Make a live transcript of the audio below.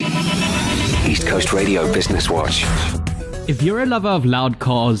East Coast Radio Business Watch. If you're a lover of loud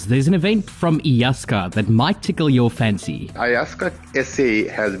cars, there's an event from IASCA that might tickle your fancy. IASCA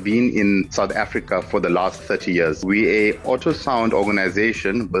SA has been in South Africa for the last 30 years. We're an auto sound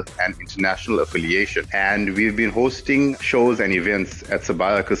organization with an international affiliation, and we've been hosting shows and events at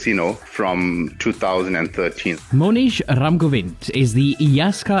Sibaya Casino from 2013. Mohnish Ramgovind is the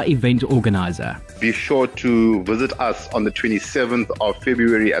IASCA Event Organiser. Be sure to visit us on the 27th of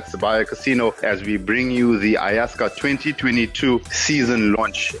February at Sibaya Casino as we bring you the IASCA 2022 season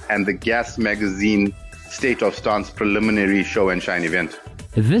launch and the Gas Magazine State of Stance preliminary show and shine event.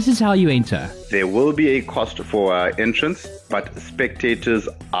 This is how you enter. There will be a cost for entrance, but spectators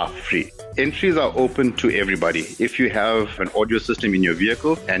are free. Entries are open to everybody. If you have an audio system in your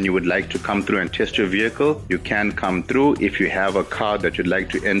vehicle and you would like to come through and test your vehicle, you can come through. If you have a car that you'd like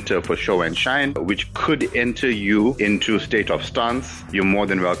to enter for show and shine, which could enter you into State of Stance, you're more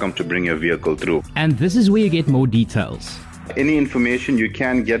than welcome to bring your vehicle through. And this is where you get more details. Any information you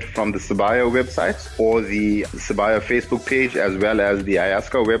can get from the Sibaya website or the Sibaya Facebook page, as well as the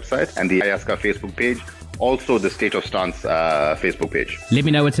IASCA website and the IASCA Facebook page, also the State of Stance Facebook page. Let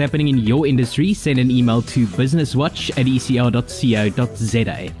me know what's happening in your industry. Send an email to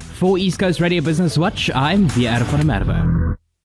businesswatch@ecr.co.za. For East Coast Radio Business Watch, I'm Merwe.